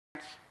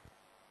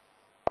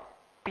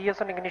TS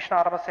on ignition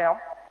ആരംഭിക്കാം.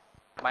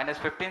 Minus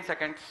 15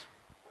 seconds.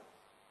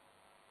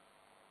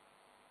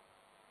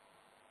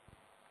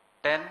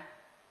 10,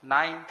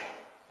 9,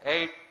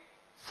 8,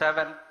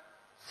 7,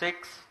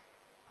 6,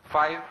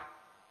 5,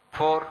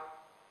 4,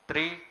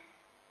 3,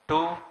 2,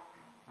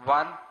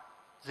 1,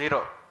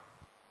 0.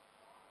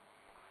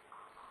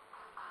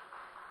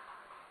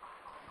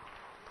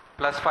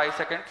 Plus 5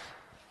 seconds.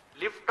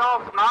 Lift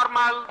off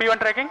normal. P1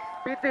 tracking.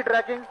 P3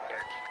 tracking.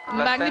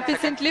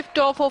 Magnificent lift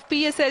off of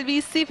PSLV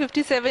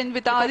C57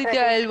 with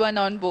Aditya L1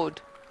 on board.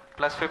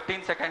 Plus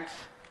 15 seconds.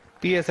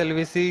 PSLV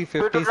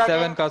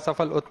C57 का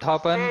सफल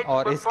उत्थापन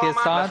और इसके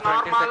साथ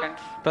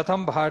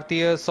प्रथम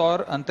भारतीय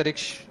सौर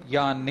अंतरिक्ष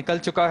यान निकल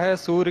चुका है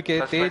सूर्य के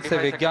तेज से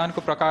विज्ञान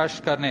को प्रकाश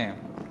करने.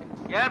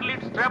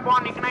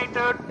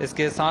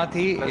 इसके साथ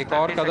ही एक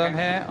और कदम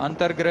है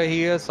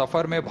अंतर्ग्रहीय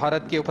सफर में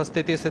भारत की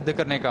उपस्थिति सिद्ध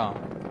करने का.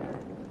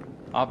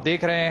 आप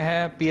देख रहे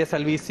हैं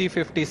PSLV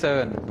C57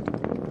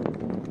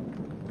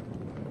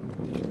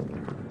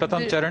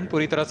 प्रथम चरण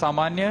पूरी तरह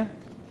सामान्य.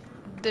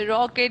 The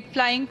rocket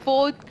flying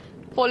forth,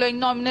 following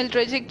nominal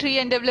trajectory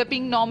and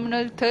developing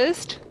nominal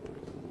thrust.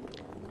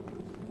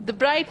 The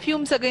bright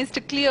fumes against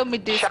a clear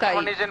midday sky.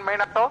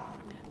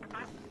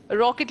 A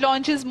rocket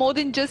launch is more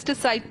than just a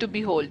sight to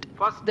behold.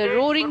 The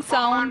roaring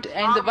sound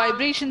and the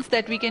vibrations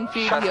that we can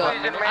feel here,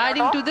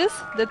 adding to this,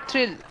 the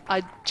thrill,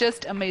 are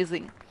just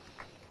amazing.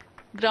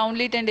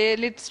 Ground-lit and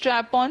air-lit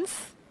strap-ons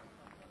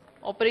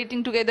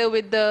operating together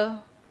with the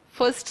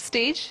first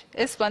stage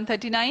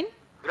S139.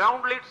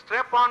 Ground-lit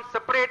strap-on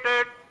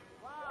separated.